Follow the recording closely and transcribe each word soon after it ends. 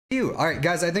Phew. All right,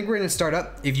 guys, I think we're going to start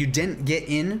up. If you didn't get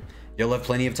in, you'll have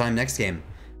plenty of time next game.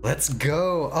 Let's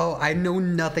go. Oh, I know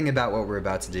nothing about what we're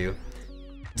about to do.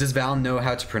 Does Val know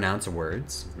how to pronounce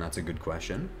words? That's a good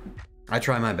question. I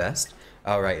try my best.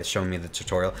 All right, it's showing me the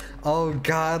tutorial. Oh,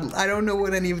 God, I don't know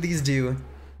what any of these do.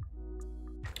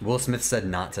 Will Smith said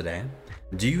not today.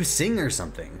 Do you sing or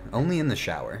something? Only in the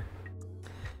shower.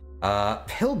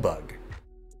 Pillbug.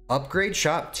 Upgrade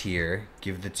shop tier.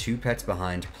 Give the 2 pets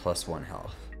behind +1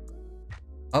 health.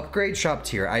 Upgrade shop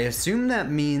tier. I assume that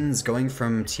means going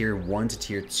from tier 1 to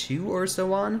tier 2 or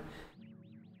so on.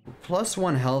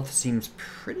 +1 health seems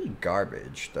pretty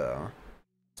garbage though.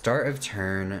 Start of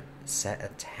turn. Set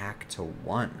attack to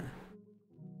 1.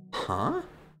 Huh?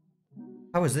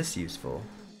 How is this useful?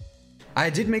 I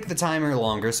did make the timer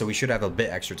longer, so we should have a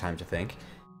bit extra time to think.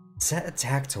 Set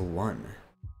attack to 1.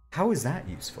 How is that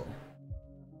useful?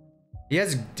 He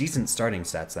has decent starting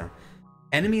stats though.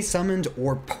 Enemy summoned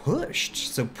or pushed.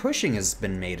 So pushing has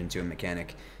been made into a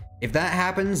mechanic. If that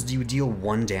happens, do you deal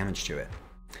 1 damage to it?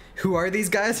 Who are these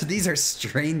guys? These are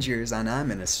strangers, and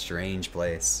I'm in a strange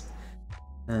place.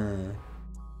 You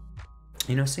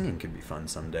know, singing could be fun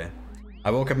someday.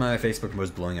 I woke up, my Facebook was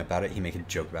blowing up about it. He made a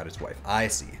joke about his wife. I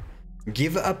see.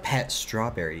 Give a pet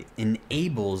strawberry.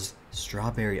 Enables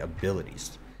strawberry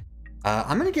abilities.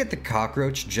 I'm gonna get the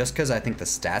cockroach just because I think the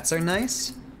stats are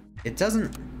nice. It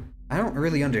doesn't... I don't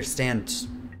really understand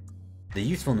the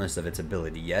usefulness of its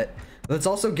ability yet. Let's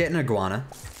also get an iguana.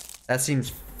 That seems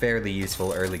fairly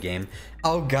useful early game.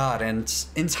 Oh god, and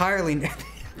entirely...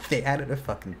 they added a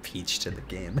fucking peach to the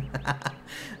game.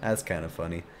 That's kind of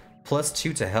funny.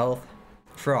 +2 to health.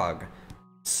 Frog.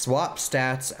 Swap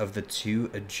stats of the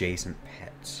 2 adjacent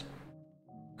pets.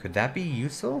 Could that be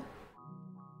useful?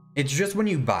 It's just when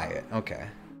you buy it. Okay.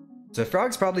 So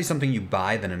frog's probably something you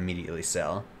buy then immediately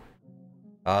sell.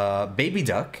 Baby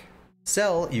duck.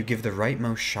 Sell, you give the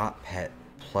rightmost shop pet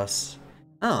plus...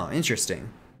 Oh,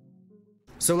 interesting.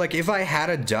 So like if I had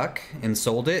a duck and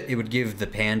sold it, it would give the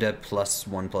panda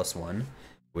 +1/+1,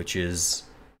 which is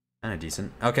kind of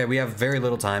decent. Okay, we have very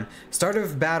little time. Start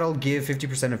of battle, give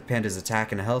 50% of panda's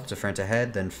attack and health to front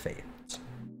ahead, then fate.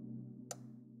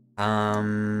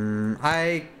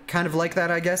 I kind of like that,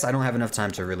 I guess. I don't have enough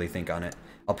time to really think on it.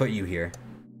 I'll put you here.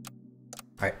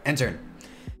 All right, end turn.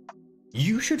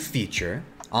 You should feature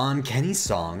on Kenny's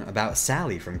song about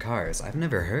Sally from Cars. I've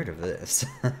never heard of this.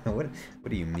 What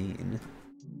do you mean?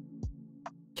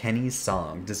 Kenny's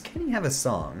song. Does Kenny have a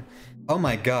song? Oh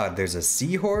my god, there's a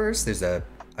seahorse, there's a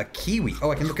kiwi.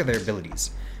 Oh, I can look at their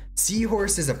abilities.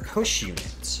 Seahorse is a push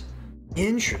unit.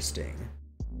 Interesting.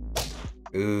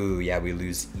 Ooh, yeah, we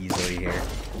lose easily here.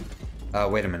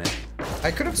 Wait a minute.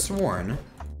 I could have sworn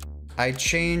I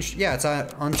changed... Yeah, it's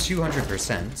on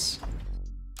 200%.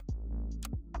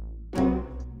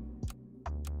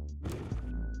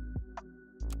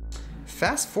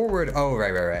 Fast forward... Oh,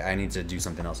 right. I need to do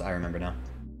something else. I remember now.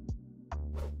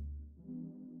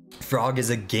 Frog is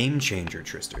a game changer,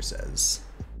 Trister says.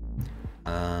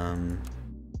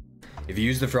 If you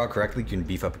use the frog correctly, you can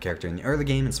beef up a character in the early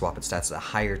game and swap its stats to a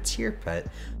higher tier pet.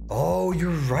 Oh, you're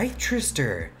right,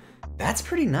 Trister. That's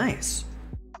pretty nice.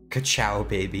 Ka-chow,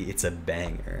 baby. It's a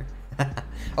banger.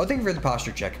 Oh, thank you for the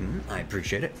posture check. I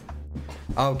appreciate it.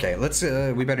 Okay, let's,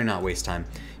 we better not waste time.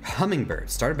 Hummingbird.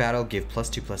 Start a battle, give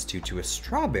 +2/+2 to a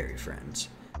strawberry friend.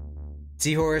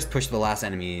 Seahorse, push the last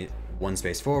enemy 1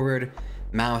 space forward.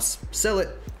 Mouse, sell it.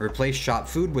 Replace shop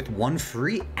food with 1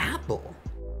 free apple.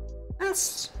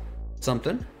 That's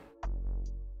something.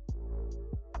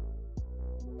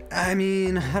 I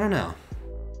mean, I don't know.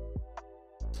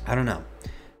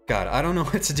 God, I don't know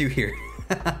what to do here.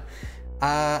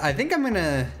 I think I'm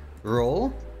gonna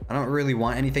roll. I don't really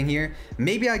want anything here.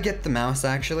 Maybe I get the mouse,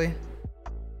 actually.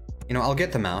 You know, I'll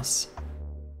get the mouse.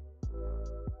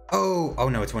 Oh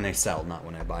no, it's when I sell, not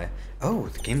when I buy. Oh,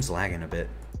 the game's lagging a bit.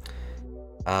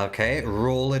 Okay,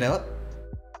 roll it up.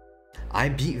 I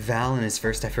beat Val in his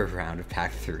first ever round of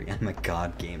Pack 3. I'm a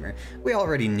god gamer. We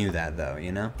already knew that though,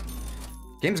 you know?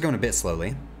 Game's going a bit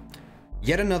slowly.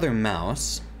 Yet another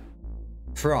mouse.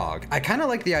 Frog. I kind of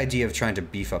like the idea of trying to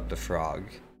beef up the frog.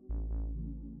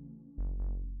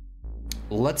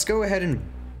 Let's go ahead and...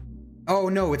 Oh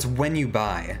no, it's when you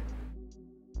buy.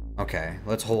 Okay,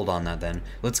 let's hold on that then.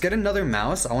 Let's get another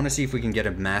mouse. I want to see if we can get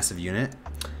a massive unit.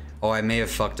 Oh, I may have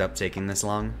fucked up taking this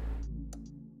long.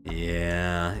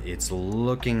 Yeah, it's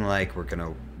looking like we're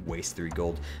gonna waste 3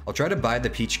 gold. I'll try to buy the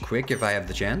peach quick if I have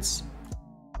the chance.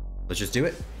 Let's just do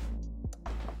it.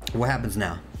 What happens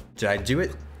now? Did I do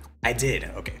it? I did.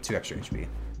 Okay, 2 extra HP.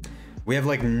 We have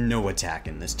like no attack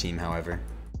in this team, however.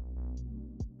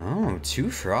 Oh, 2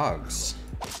 frogs.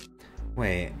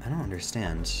 Wait, I don't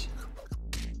understand.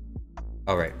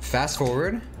 All right, fast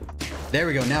forward. There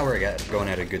we go, now we're going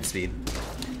at a good speed.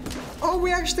 Oh,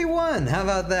 we actually won! How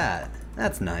about that?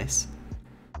 That's nice.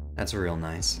 That's real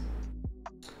nice.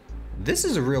 This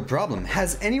is a real problem.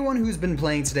 Has anyone who's been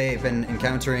playing today been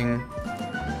encountering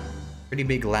pretty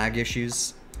big lag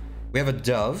issues? We have a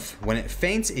dove. When it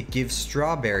faints, it gives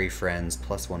strawberry friends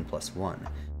 +1/+1.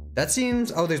 That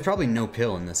seems... Oh, there's probably no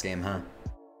pill in this game, huh?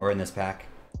 Or in this pack.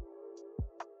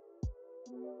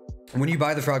 When you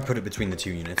buy the frog, put it between the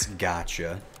 2 units.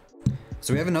 Gotcha.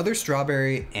 So we have another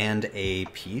strawberry and a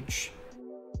peach.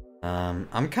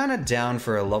 I'm kind of down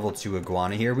for a level 2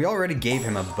 iguana here. We already gave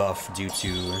him a buff due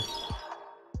to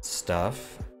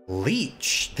stuff.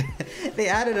 Leech. They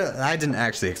added a... I didn't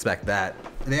actually expect that.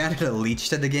 They added a leech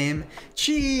to the game.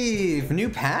 Chief! New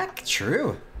pack?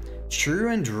 True. True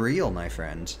and real, my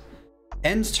friend.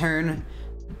 End turn.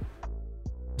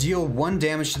 Deal 1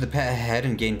 damage to the pet head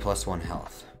and gain +1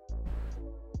 health.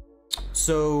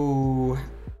 So...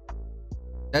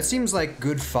 that seems like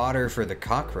good fodder for the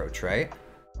cockroach, right?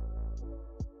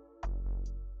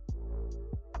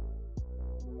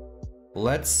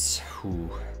 Let's... Ooh.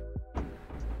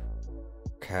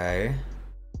 Okay.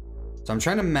 So I'm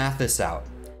trying to math this out.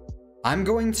 I'm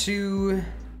going to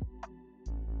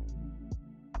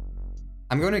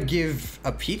give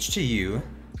a peach to you.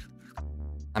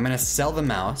 I'm gonna sell the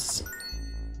mouse.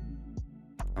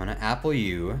 I'm gonna apple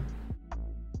you.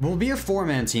 We'll be a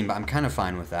 4-man team, but I'm kind of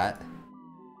fine with that.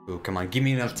 Ooh, come on, give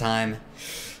me enough time.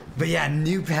 But yeah,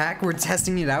 new pack, we're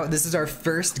testing it out. This is our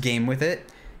first game with it.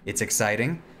 It's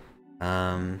exciting.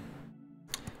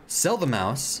 Sell the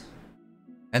mouse.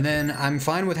 And then I'm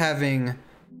fine with having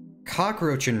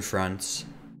cockroach in front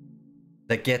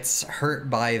that gets hurt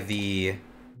by the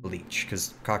leech,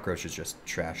 because cockroach is just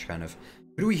trash, kind of.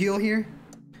 Who do we heal here?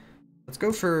 Let's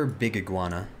go for big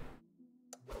iguana.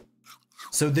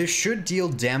 So this should deal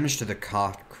damage to the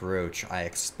cockroach, I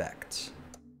expect.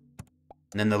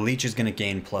 And then the leech is gonna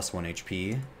gain +1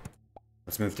 HP.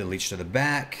 Let's move the leech to the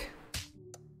back.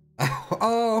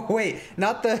 Oh, wait,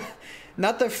 not the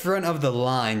front of the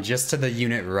line, just to the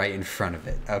unit right in front of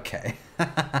it. Okay.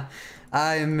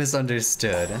 I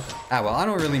misunderstood. Ah, well, I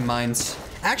don't really mind.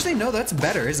 Actually, no, that's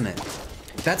better, isn't it?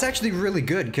 That's actually really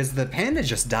good, because the panda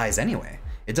just dies anyway.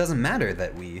 It doesn't matter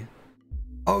that we...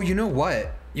 Oh, you know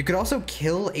what? You could also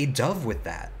kill a dove with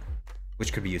that,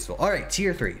 which could be useful. All right,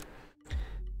 tier 3.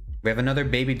 We have another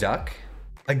baby duck,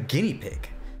 a guinea pig.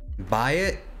 Buy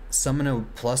it, summon a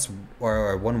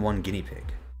 +1/1 guinea pig.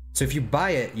 So if you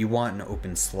buy it, you want an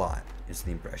open slot, is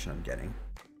the impression I'm getting.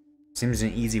 Seems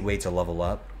an easy way to level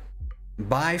up.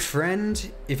 Buy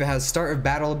friend, if it has start of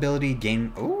battle ability,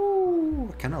 gain...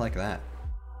 Ooh, kind of like that.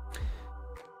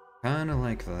 Kind of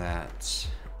like that.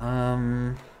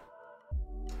 I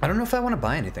don't know if I want to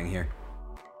buy anything here.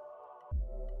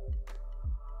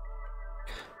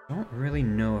 I don't really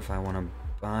know if I want to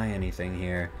buy anything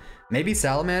here. Maybe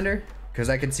salamander, because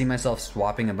I could see myself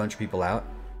swapping a bunch of people out.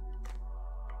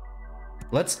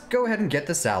 Let's go ahead and get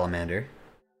the salamander.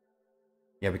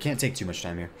 Yeah, we can't take too much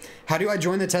time here. How do I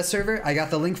join the test server? I got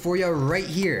the link for you right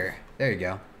here. There you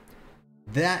go.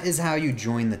 That is how you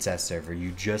join the test server.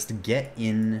 You just get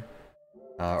in,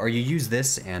 or you use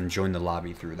this and join the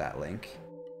lobby through that link.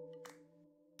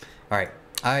 All right,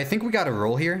 I think we got a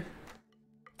roll here.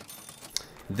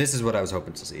 This is what I was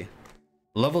hoping to see.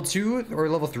 Level 2 or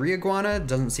level 3 iguana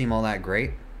doesn't seem all that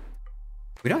great.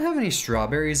 We don't have any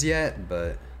strawberries yet,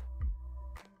 but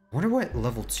I wonder what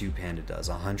level 2 panda does.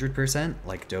 100%?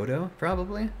 Like Dodo,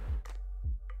 probably?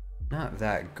 Not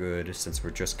that good, since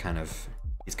we're just kind of...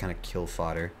 he's kind of kill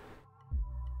fodder.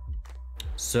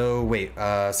 So, wait.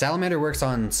 Salamander works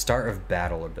on start of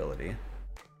battle ability.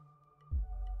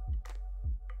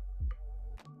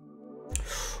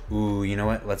 Ooh, you know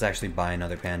what? Let's actually buy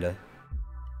another panda.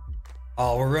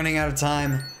 Oh, we're running out of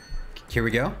time. Here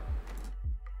we go.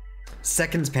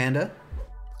 Second panda.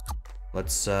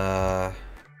 Let's, ooh,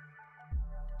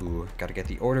 gotta get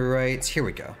the order right. Here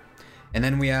we go. And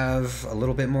then we have a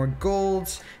little bit more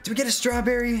gold. Did we get a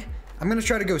strawberry? I'm gonna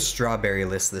try to go strawberry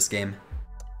list this game.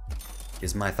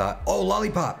 Is my thought. Oh,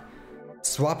 lollipop.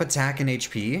 Swap attack and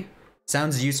HP.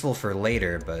 Sounds useful for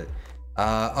later, but...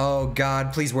 oh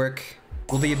god, please work.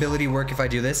 Will the ability work if I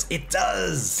do this? It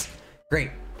does!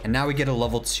 Great. And now we get a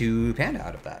level 2 panda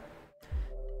out of that.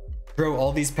 Bro,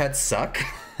 all these pets suck.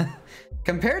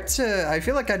 Compared to... I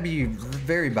feel like I'd be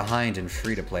very behind in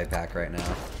free-to-play pack right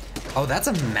now. Oh, that's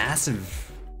a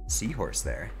massive seahorse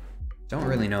there. Don't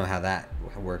really know how that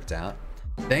worked out.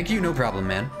 Thank you, no problem,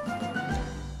 man.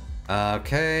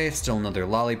 Okay, still another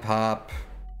lollipop.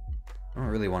 I don't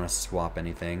really want to swap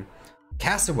anything.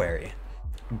 Cassowary.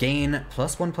 Gain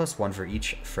 +1/+1 for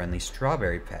each friendly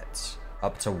strawberry pet.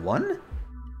 Up to 1?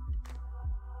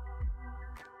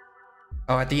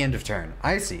 Oh, at the end of turn.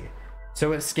 I see.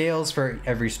 So it scales for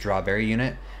every strawberry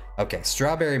unit. Okay,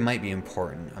 strawberry might be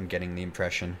important. I'm getting the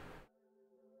impression.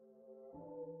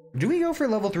 Do we go for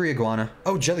level 3 iguana?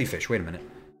 Oh, jellyfish. Wait a minute.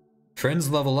 Friends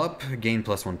level up. Gain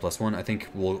 +1/+1. I think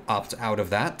we'll opt out of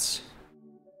that.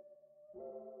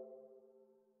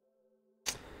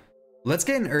 Let's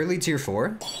get an early tier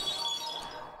 4.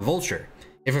 Vulture.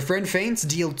 If a friend faints,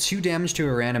 deal 2 damage to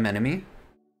a random enemy.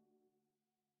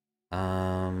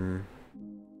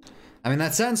 I mean,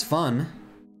 that sounds fun.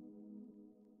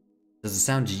 Does it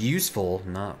sound useful?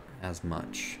 Not as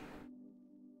much.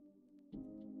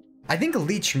 I think a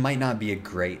leech might not be a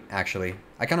great, actually.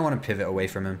 I kind of want to pivot away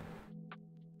from him.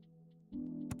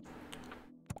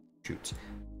 Shoot.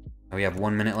 Oh, we have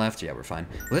 1 minute left? Yeah, we're fine.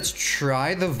 Let's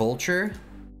try the vulture.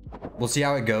 We'll see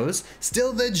how it goes.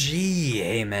 Still the G.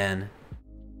 Hey, man.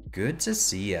 Good to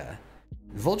see ya.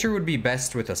 Vulture would be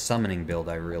best with a summoning build,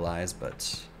 I realize,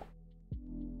 but...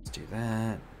 let's do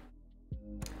that.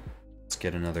 Let's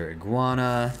get another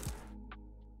iguana.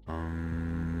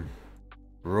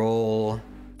 Roll.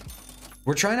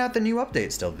 We're trying out the new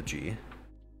update still, the G.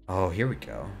 Oh, here we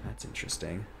go. That's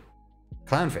interesting.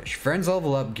 Clownfish. Friends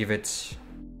level up, give it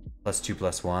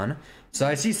 +2/+1. So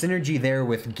I see synergy there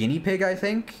with guinea pig, I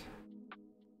think.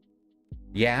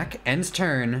 Yak. Ends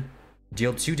turn.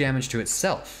 Deal 2 damage to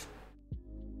itself.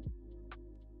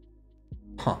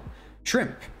 Huh.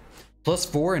 Shrimp.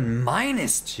 +4 and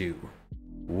 -2.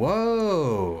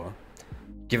 Whoa.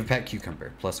 Give a pet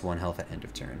cucumber. +1 health at end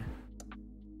of turn.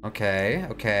 Okay,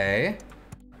 okay.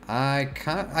 I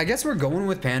guess we're going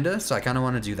with Panda, so I kind of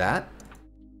want to do that.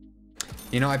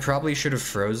 You know, I probably should have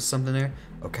froze something there.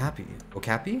 Okapi.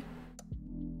 Okapi?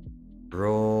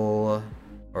 Roll.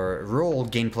 Or roll,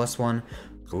 gain +1.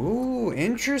 Ooh,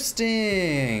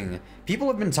 interesting. People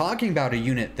have been talking about a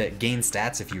unit that gains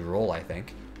stats if you roll, I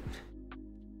think.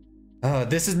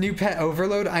 This is new pet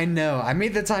overload? I know. I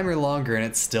made the timer longer and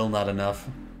it's still not enough.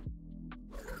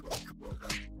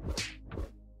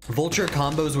 Vulture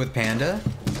combos with Panda?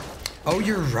 Oh,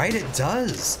 you're right, it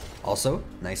does. Also,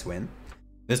 nice win.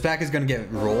 This pack is going to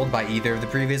get rolled by either of the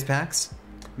previous packs?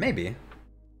 Maybe.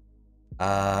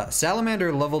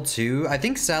 Salamander level 2. I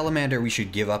think Salamander we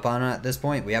should give up on at this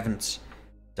point. We haven't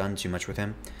done too much with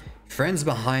him. Friends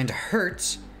behind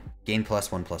hurt. Gain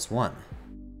 +1/+1.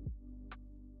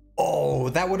 Oh,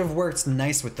 that would have worked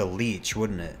nice with the leech,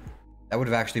 wouldn't it? That would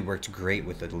have actually worked great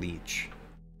with the leech.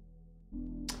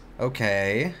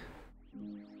 Okay.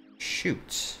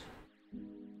 Shoot.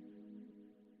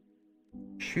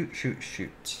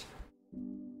 Shoot.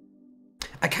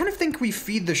 I kind of think we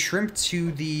feed the shrimp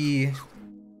to the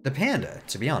panda,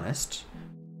 to be honest.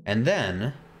 And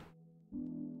then...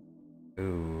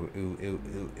 Ooh.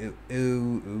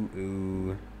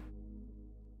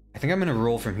 I think I'm gonna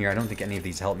roll from here. I don't think any of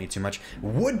these help me too much.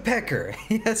 Woodpecker!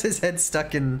 He has his head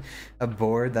stuck in a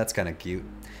board. That's kind of cute.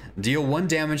 Deal 1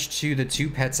 damage to the 2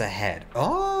 pets ahead.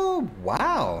 Oh,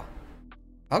 wow.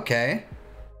 Okay.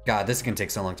 God, this is gonna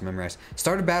take so long to memorize.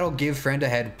 Start a battle, give friend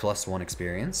ahead +1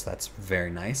 experience. That's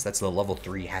very nice. That's the level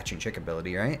 3 hatching chick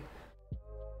ability, right?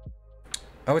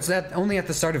 Oh, it's that only at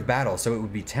the start of battle, so it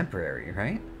would be temporary,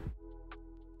 right?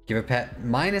 Give a pet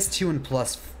 -2 and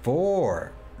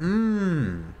 +4.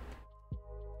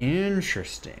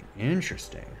 Interesting.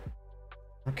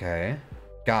 Okay.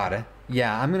 Got it.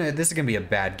 Yeah, this is gonna be a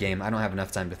bad game. I don't have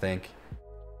enough time to think.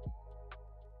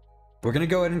 We're gonna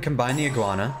go ahead and combine the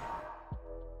iguana.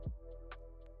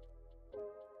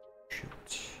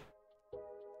 Shoot.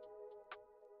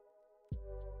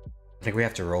 I think we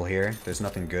have to roll here. There's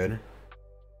nothing good.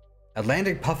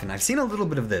 Atlantic Puffin. I've seen a little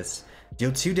bit of this.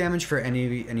 Deal 2 damage for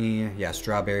any yeah,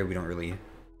 strawberry. We don't really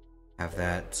have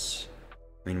that.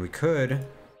 I mean, we could.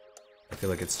 I feel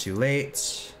like it's too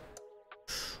late.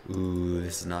 Ooh,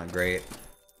 this is not great.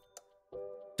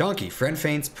 Donkey. Friend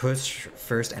faints, push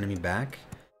first enemy back.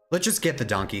 Let's just get the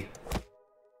donkey.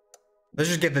 Let's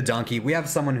just get the donkey. We have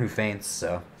someone who faints,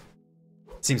 so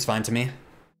seems fine to me.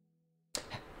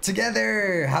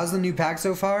 Together! How's the new pack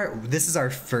so far? This is our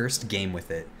first game with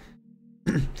it.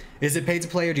 Is it paid to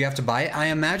play or do you have to buy it? I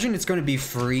imagine it's going to be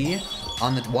free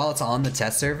while it's on the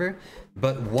test server,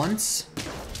 but once...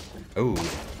 Oh,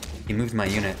 he moved my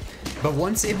unit. But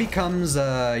once it becomes,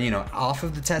 you know, off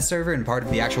of the test server and part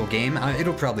of the actual game,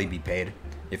 it'll probably be paid,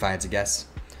 if I had to guess.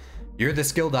 You're the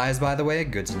skilled eyes, by the way.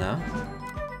 Good to know.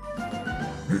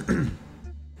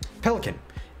 Pelican.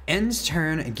 Ends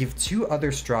turn, give 2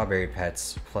 other strawberry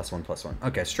pets +1/+1.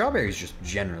 Okay, strawberry is just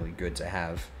generally good to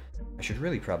have. I should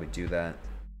really probably do that.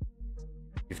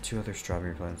 Give 2 other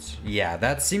strawberry plants. Yeah,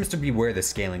 that seems to be where the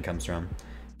scaling comes from.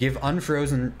 Give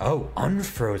unfrozen... Oh,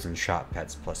 unfrozen shop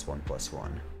pets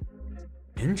 +1/+1.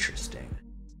 Interesting.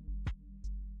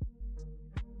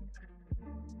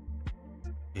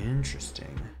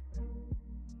 Interesting.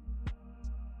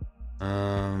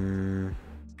 I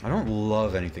don't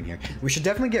love anything here. We should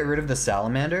definitely get rid of the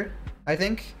salamander, I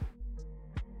think.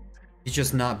 He's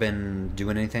just not been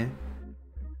doing anything.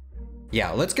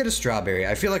 Yeah, let's get a strawberry.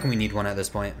 I feel like we need one at this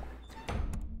point.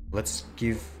 Let's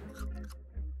give...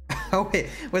 Oh wait,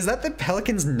 was that the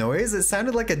pelican's noise? It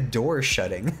sounded like a door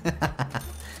shutting.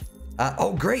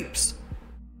 Oh, grapes!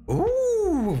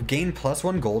 Ooh, gain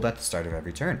 +1 gold at the start of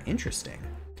every turn. Interesting.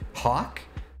 Hawk.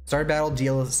 Start battle,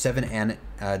 deal 7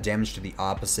 damage to the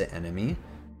opposite enemy.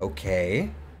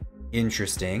 Okay.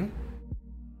 Interesting.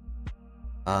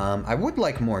 I would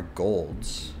like more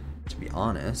golds, to be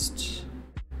honest.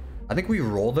 I think we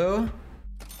roll though.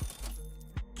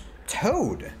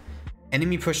 Toad.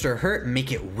 Enemy pushed or hurt,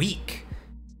 make it weak.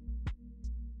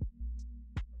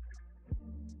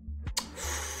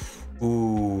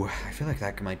 Ooh, I feel like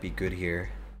that might be good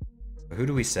here. But who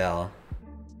do we sell?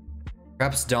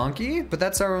 Perhaps donkey? But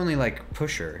that's our only like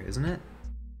pusher, isn't it?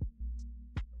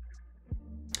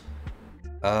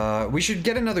 We should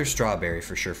get another strawberry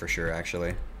for sure,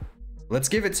 actually. Let's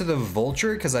give it to the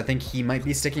vulture, because I think he might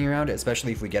be sticking around,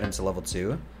 especially if we get him to level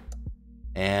 2.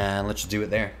 And let's just do it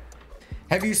there.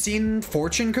 Have you seen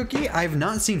Fortune Cookie? I have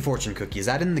not seen Fortune Cookie. Is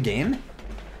that in the game?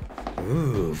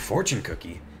 Ooh, Fortune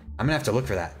Cookie. I'm gonna have to look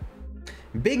for that.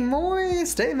 Big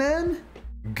Moist, hey man.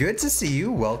 Good to see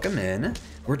you, welcome in.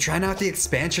 We're trying out the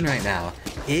expansion right now.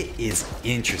 It is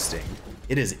interesting.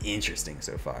 It is interesting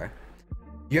so far.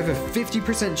 You have a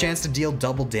 50% chance to deal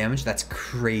double damage. That's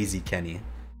crazy, Kenny.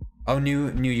 Oh, new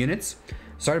units.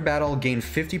 Start a battle, gain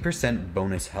 50%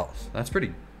 bonus health. That's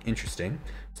pretty interesting.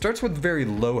 Starts with very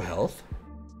low health.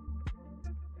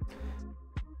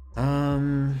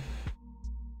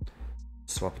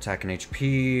 Swap attack and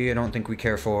HP. I don't think we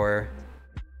care for.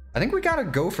 I think we gotta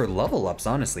go for level ups,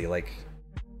 honestly. Like,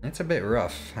 it's a bit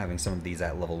rough having some of these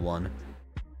at level 1.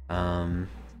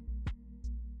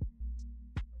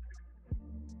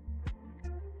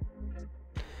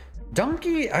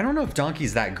 Donkey, I don't know if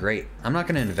Donkey's that great. I'm not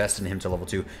gonna invest in him to level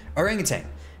 2. Orangutan,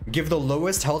 give the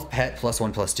lowest health pet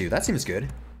 +1/+2. That seems good.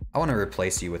 I want to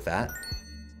replace you with that.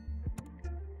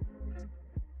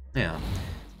 Yeah.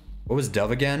 What was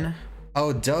Dove again?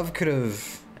 Oh, Dove could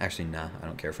have... Actually, nah, I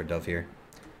don't care for Dove here.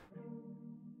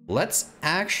 Let's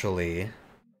actually...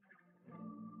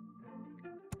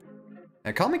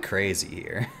 Now, call me crazy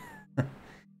here.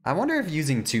 I wonder if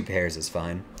using 2 pairs is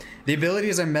fine. The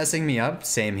abilities are messing me up.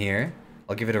 Same here.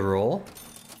 I'll give it a roll.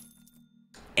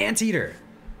 Anteater.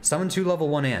 Summon 2 level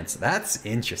 1 ants. That's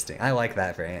interesting. I like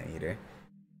that for Anteater.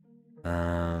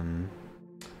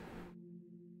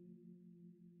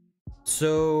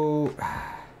 So...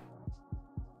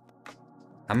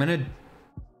 I'm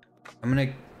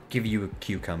gonna give you a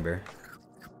cucumber.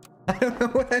 I don't know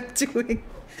what I'm doing.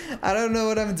 I don't know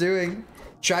what I'm doing.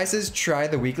 Try says try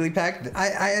the weekly pack.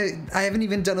 I haven't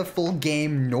even done a full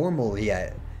game normal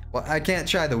yet. Well, I can't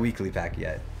try the weekly pack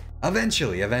yet.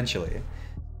 Eventually.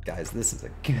 Guys, this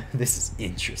is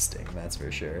interesting, that's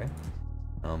for sure.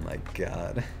 Oh my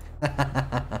god.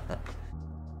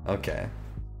 Okay.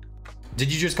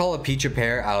 Did you just call a peach a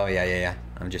pear? Oh yeah.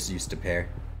 I'm just used to pear.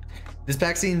 This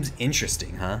pack seems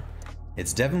interesting, huh?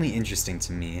 It's definitely interesting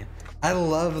to me. I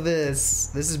love this.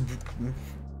 This is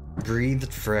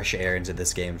breathed fresh air into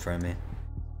this game for me.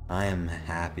 I am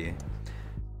happy.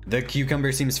 The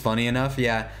cucumber seems funny enough.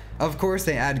 Yeah, of course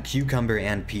they add cucumber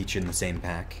and peach in the same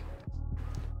pack.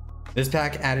 This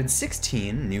pack added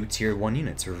 16 new tier 1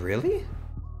 units. Really?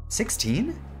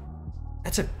 16?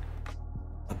 That's a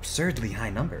absurdly high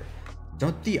number.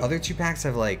 Don't the other 2 packs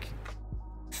have like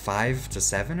 5 to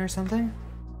 7 or something?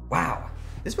 Wow,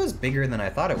 this was bigger than I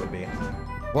thought it would be.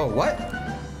 Whoa, what?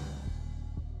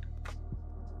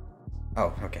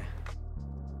 Oh, okay.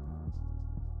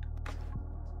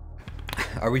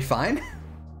 Are we fine?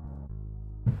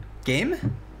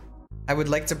 Game? I would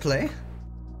like to play.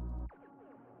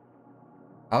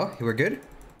 Oh, we're good?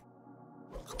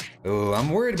 Oh, I'm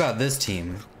worried about this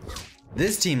team.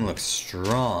 This team looks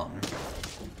strong.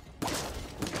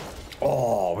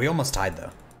 Oh, we almost tied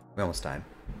though. We almost tied.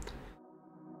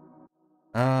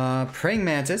 Praying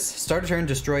Mantis. Start a turn,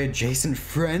 destroy adjacent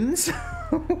friends.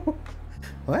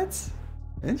 What?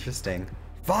 Interesting.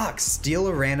 Fox. Steal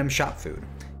a random shop food.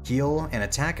 Heal and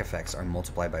attack effects are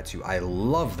multiplied by 2. I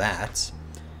love that.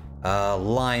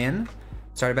 Lion.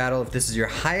 Start a battle. If this is your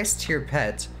highest tier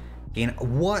pet, gain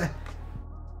what?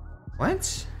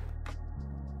 What?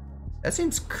 That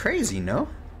seems crazy, no?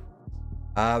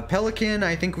 Pelican,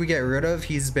 I think we get rid of.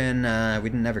 He's been, we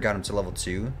never got him to level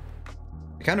 2.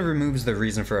 It kind of removes the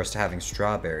reason for us to having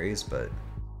strawberries, but...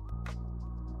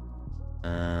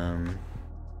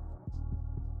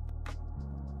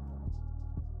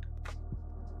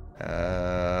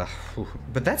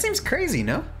 But that seems crazy,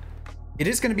 no? It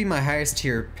is going to be my highest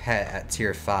tier pet at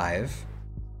tier 5.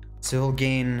 So he'll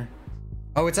gain...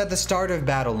 Oh, it's at the start of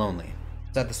battle only.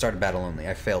 It's at the start of battle only.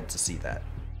 I failed to see that.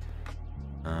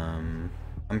 I'm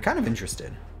kind of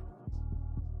interested.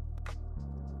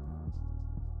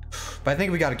 But I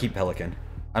think we got to keep Pelican.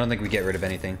 I don't think we get rid of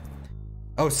anything.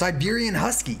 Oh, Siberian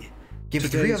Husky. Give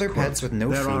 3 other pets with no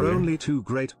food. There are only 2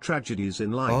 great tragedies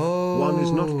in life. Oh. One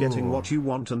is not getting what you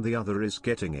want and the other is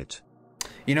getting it.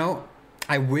 You know,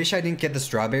 I wish I didn't get the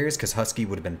strawberries because Husky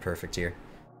would have been perfect here.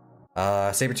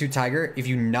 Saber-tooth Tiger. If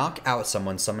you knock out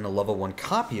someone, summon a level 1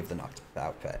 copy of the knocked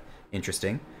out pet.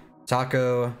 Interesting.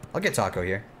 Taco. I'll get Taco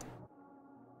here.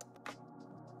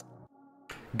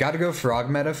 Gotta go frog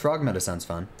meta. Frog meta sounds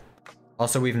fun.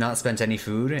 Also, we've not spent any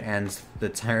food and the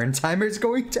turn timer's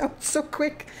going down so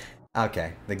quick.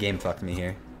 Okay, the game fucked me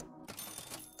here.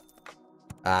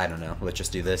 I don't know. Let's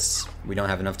just do this. We don't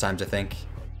have enough time to think.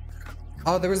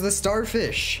 Oh, there was the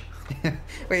starfish.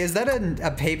 Wait, is that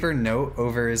a paper note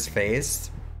over his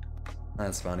face?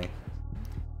 That's funny.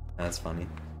 That's funny.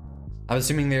 I'm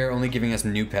assuming they're only giving us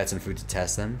new pets and food to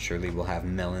test them. Surely we'll have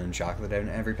melon and chocolate in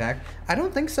every pack. I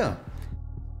don't think so.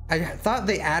 I thought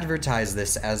they advertised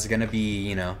this as gonna be,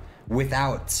 you know,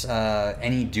 without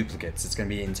any duplicates. It's gonna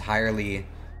be entirely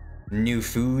new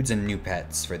foods and new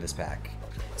pets for this pack.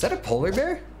 Is that a polar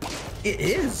bear? It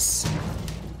is.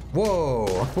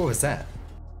 Whoa, what was that?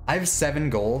 I have 7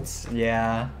 golds.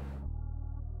 Yeah.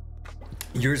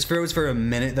 Yours froze for a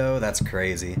minute though. That's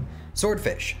crazy.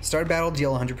 Swordfish. Start battle,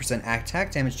 deal 100%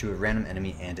 attack damage to a random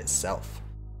enemy and itself.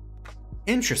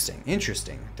 Interesting,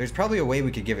 interesting. There's probably a way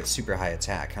we could give it super high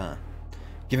attack, huh?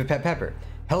 Give it Pet Pepper.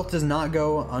 Health does not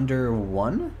go under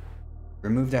 1.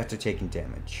 Removed after taking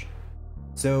damage.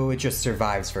 So it just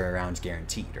survives for a round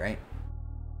guaranteed, right?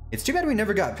 It's too bad we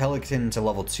never got Pelican to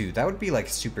level 2. That would be like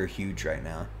super huge right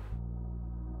now.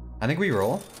 I think we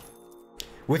roll.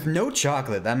 With no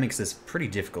chocolate, that makes this pretty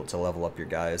difficult to level up your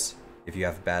guys if you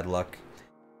have bad luck.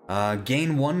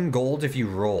 Gain 1 gold if you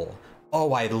roll.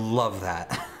 Oh, I love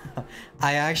that.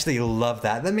 I actually love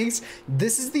that. That makes...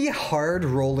 This is the hard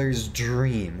roller's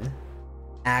dream.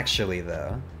 Actually,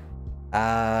 though.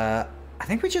 I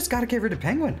think we just gotta get rid of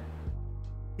Penguin.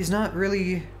 He's not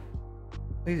really...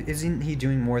 Isn't he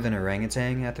doing more than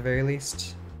orangutan at the very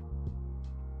least?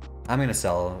 I'm gonna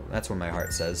sell. That's what my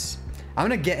heart says. I'm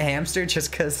gonna get hamster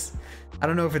just because... I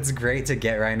don't know if it's great to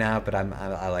get right now, but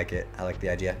I like it. I like the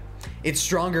idea. It's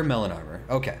stronger melon armor.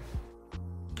 Okay.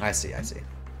 I see, I see.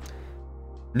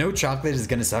 No chocolate is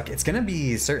gonna suck. It's gonna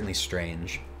be certainly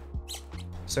strange.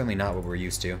 Certainly not what we're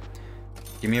used to.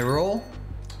 Give me a roll.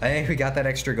 Hey, we got that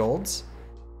extra golds.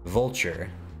 Vulture.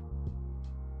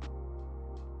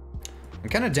 I'm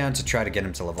kind of down to try to get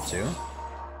him to level 2.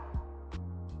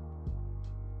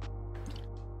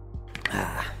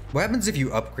 What happens if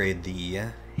you upgrade the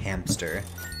hamster?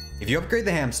 If you upgrade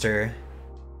the hamster,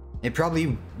 it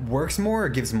probably works more or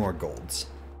gives more golds.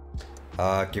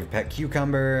 Give pet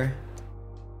cucumber.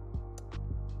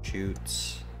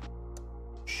 Shoot.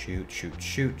 Shoot, shoot,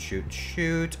 shoot, shoot,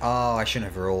 shoot. Oh, I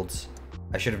shouldn't have rolled.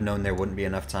 I should have known there wouldn't be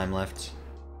enough time left.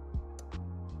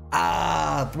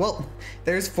 Ah, well,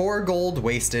 there's 4 gold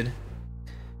wasted.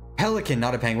 Pelican,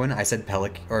 not a penguin. I said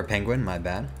penguin, my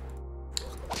bad.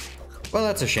 Well,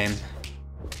 that's a shame.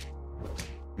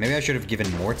 Maybe I should have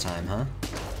given more time, huh?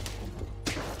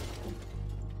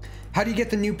 How do you get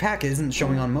the new pack? It isn't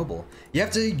showing on mobile. You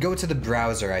have to go to the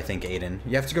browser, I think, Aiden.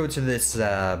 You have to go to this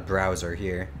browser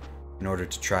here in order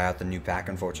to try out the new pack,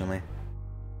 unfortunately.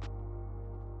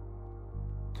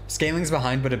 Scaling's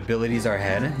behind, but abilities are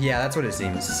ahead. Yeah, that's what it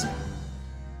seems.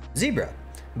 Zebra.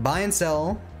 Buy and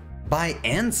sell. Buy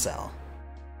and sell.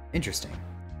 Interesting.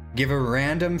 Give a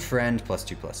random friend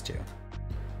 +2/+2.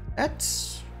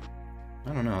 That's...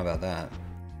 I don't know about that.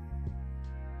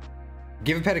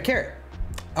 Give a pet a carrot.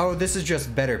 Oh, this is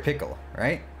just better pickle,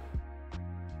 right?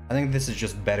 I think this is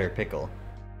just better pickle.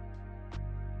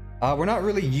 We're not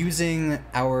really using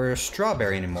our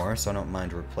strawberry anymore, so I don't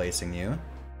mind replacing you.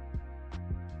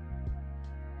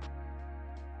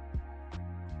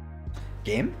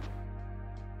 Game?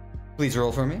 Please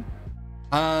roll for me.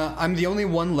 I'm the only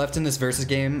one left in this versus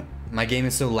game. My game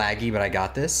is so laggy, but I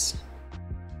got this.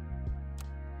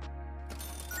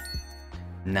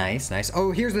 Nice, nice.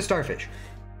 Oh, here's the starfish.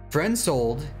 Friend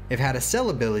sold. If had a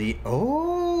sell ability.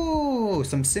 Oh,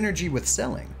 some synergy with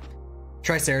selling.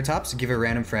 Triceratops, give a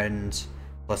random friend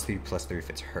 +3/+3 if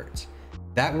it's hurt.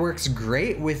 That works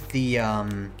great with the,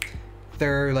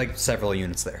 there are like several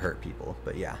units that hurt people,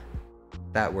 but yeah,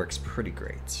 that works pretty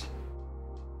great.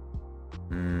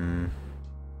 I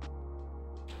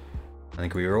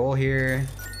think we roll here.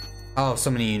 Oh, so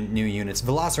many new units.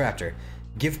 Velociraptor,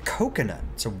 give coconut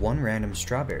to one random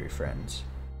strawberry friend.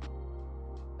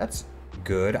 That's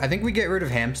good. I think we get rid of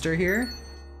hamster here.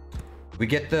 We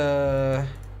get the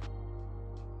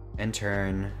end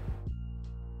turn.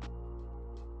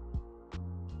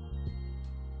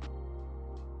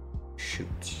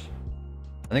 Shoot.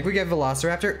 I think we get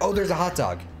Velociraptor. Oh, there's a hot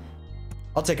dog.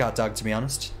 I'll take hot dog, to be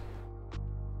honest.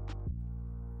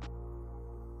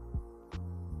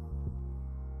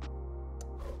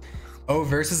 Oh,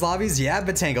 versus lobbies? Yeah,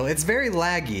 Batangle. It's very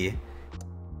laggy,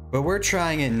 but we're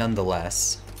trying it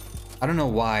nonetheless. I don't know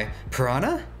why.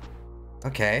 Piranha?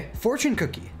 Okay. Fortune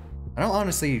Cookie. I don't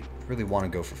honestly really want to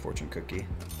go for Fortune Cookie,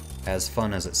 as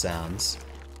fun as it sounds.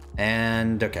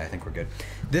 And okay, I think we're good.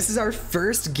 This is our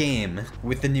first game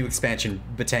with the new expansion,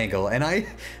 Batangle,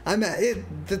 and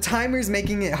the timer's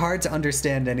making it hard to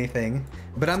understand anything,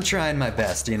 but I'm trying my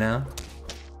best, you know?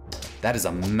 That is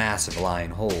a massive line.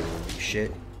 Holy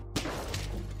shit.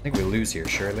 I think we lose here,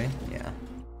 surely. Yeah.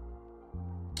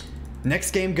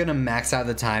 Next game, gonna max out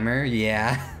the timer.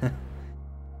 Yeah.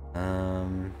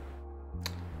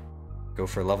 Go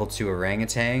for level 2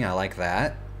 orangutan. I like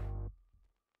that.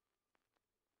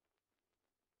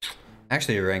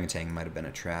 Actually, orangutan might have been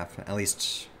a trap, at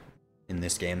least in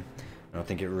this game. I don't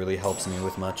think it really helps me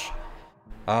with much.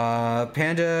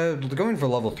 Panda, going for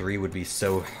level 3 would be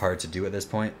so hard to do at this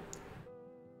point.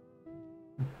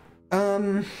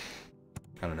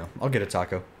 I don't know. I'll get a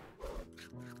taco.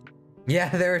 Yeah,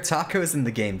 there are tacos in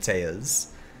the game, Tejas.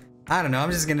 I don't know.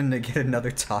 I'm just gonna get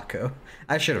another taco.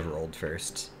 I should have rolled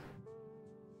first.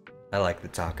 I like the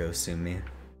tacos, Sumi.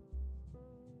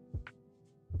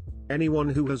 Anyone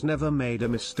who has never made a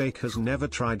mistake has never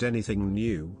tried anything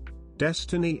new.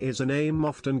 Destiny is a name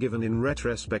often given in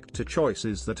retrospect to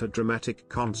choices that had dramatic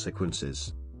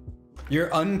consequences. You're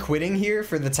unquitting here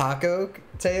for the taco,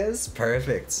 Tejas?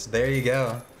 Perfect. There you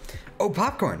go. Oh,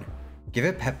 popcorn. Give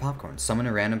it pet popcorn. Summon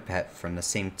a random pet from the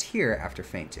same tier after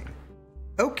fainting.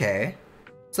 Okay.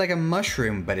 It's like a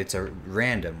mushroom, but it's a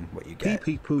random what you get.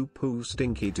 Pee pee poo poo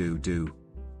stinky doo doo.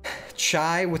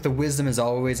 Chai with the wisdom as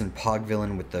always, and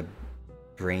Pogvillain with the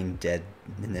brain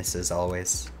deadness as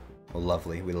always. Oh,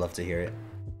 lovely. We love to hear it.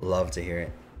 Love to hear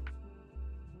it.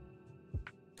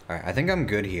 Alright, I think I'm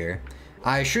good here.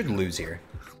 I should lose here.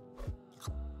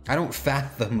 I don't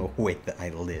fathom a way that I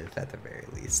live, at the very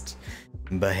least.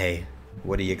 But hey,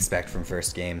 what do you expect from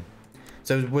first game?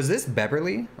 So was this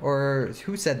Beverly, or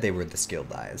who said they were the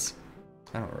skilled eyes?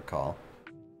 I don't recall.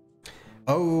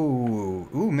 Oh,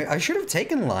 ooh, I should have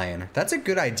taken Lion. That's a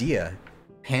good idea.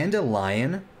 Panda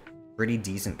Lion, pretty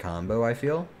decent combo, I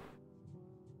feel.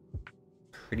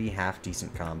 Pretty half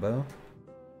decent combo.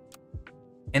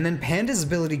 And then Panda's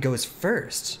ability goes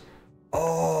first.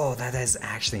 Oh, that is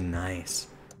actually nice.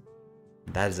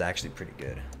 That is actually pretty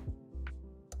good.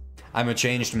 I'm a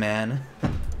changed man.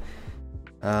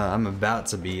 I'm about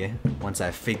to be, once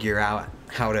I figure out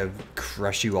how to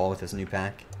crush you all with this new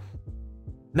pack.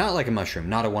 Not like a mushroom,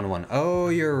 not a 1-1. Oh,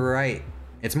 you're right.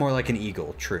 It's more like an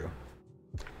eagle, true.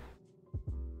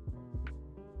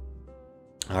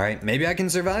 Alright, maybe I can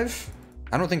survive?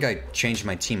 I don't think I changed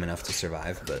my team enough to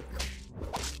survive, but...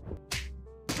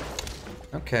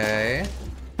 Okay.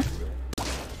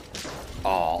 Oh,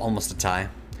 almost a tie.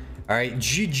 Alright,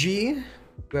 GG,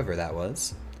 whoever that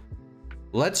was.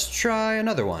 Let's try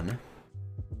another one.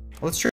 Let's try